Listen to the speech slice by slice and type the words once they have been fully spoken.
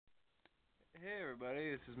Hey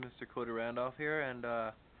everybody, this is Mr. Cody Randolph here, and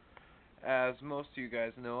as most of you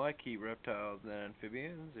guys know, I keep reptiles and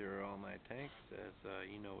amphibians. They're all my tanks, as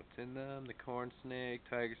you know what's in them: the corn snake,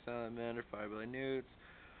 tiger salamander, five-bellied newts,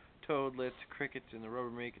 toadlets, crickets in the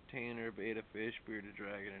Rubbermaid container, betta fish, bearded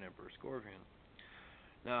dragon, and emperor scorpion.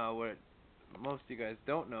 Now, what most of you guys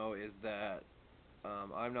don't know is that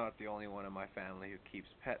I'm not the only one in my family who keeps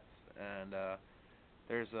pets, and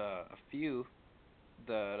there's a few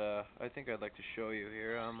that I think I'd like to show you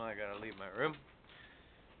here. I gotta leave my room,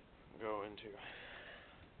 go into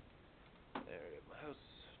my house.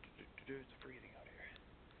 It's freezing out here.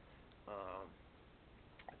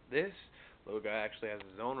 This little guy actually has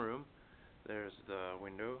his own room. There's the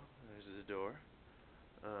window, there's the door.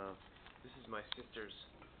 This is my sister's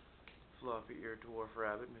floppy-eared dwarf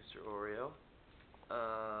rabbit, Mr. Oreo.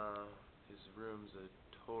 His room's a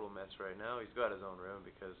total mess right now. He's got his own room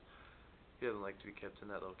because he doesn't like to be kept in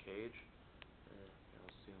that little cage. I'll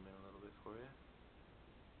zoom in a little bit for you.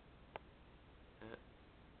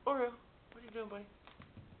 Oreo, what are you doing, buddy?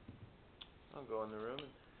 I'll go in the room and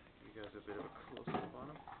give you guys a bit of a close-up on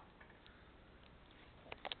him.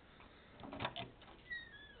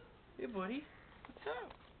 Hey, buddy. What's up?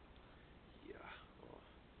 Yeah, well,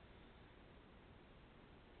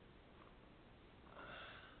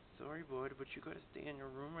 sorry, bud, but you gotta stay in your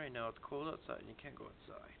room right now. It's cold outside and you can't go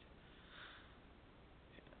outside.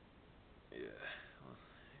 Yeah. Well,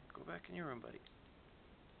 go back in your room, buddy.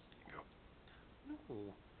 There you go. No.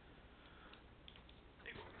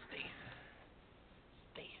 There you go. Stay.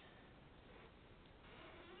 Stay.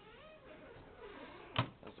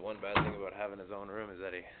 That's the one bad thing about having his own room, is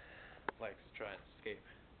that he likes to try and escape.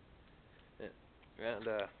 And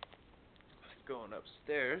going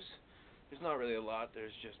upstairs, there's not really a lot.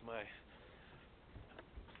 There's just my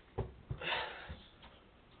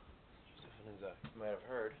as you might have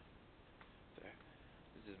heard. There.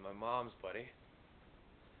 This is my mom's buddy.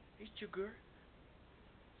 Hey, Sugar.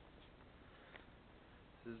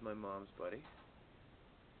 This is my mom's buddy,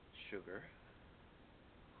 Sugar.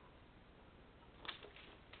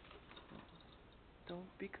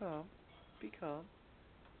 Don't be calm. Be calm.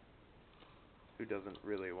 Who doesn't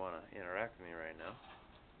really want to interact with me right now?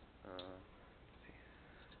 Let's see.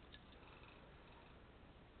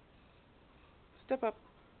 Step up.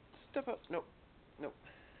 Step up. Nope. Nope.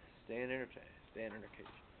 Staying in her cage.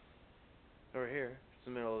 Over here, it's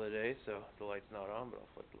the middle of the day, so the light's not on, but I'll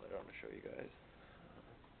flick the light on to show you guys.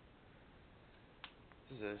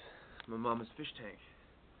 This is my mama's fish tank.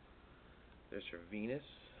 There's her Venus,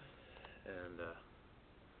 and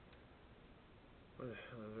where the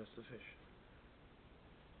hell are the rest of the fish?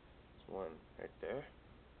 There's one right there.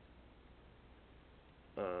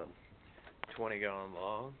 20-gallon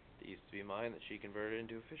long. That used to be mine that she converted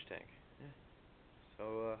into a fish tank. Yeah.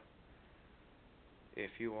 So,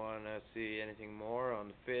 if you want to see anything more on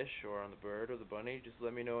the fish or on the bird or the bunny, just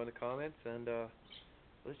let me know in the comments, and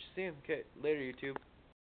let you see them. Okay, later, YouTube.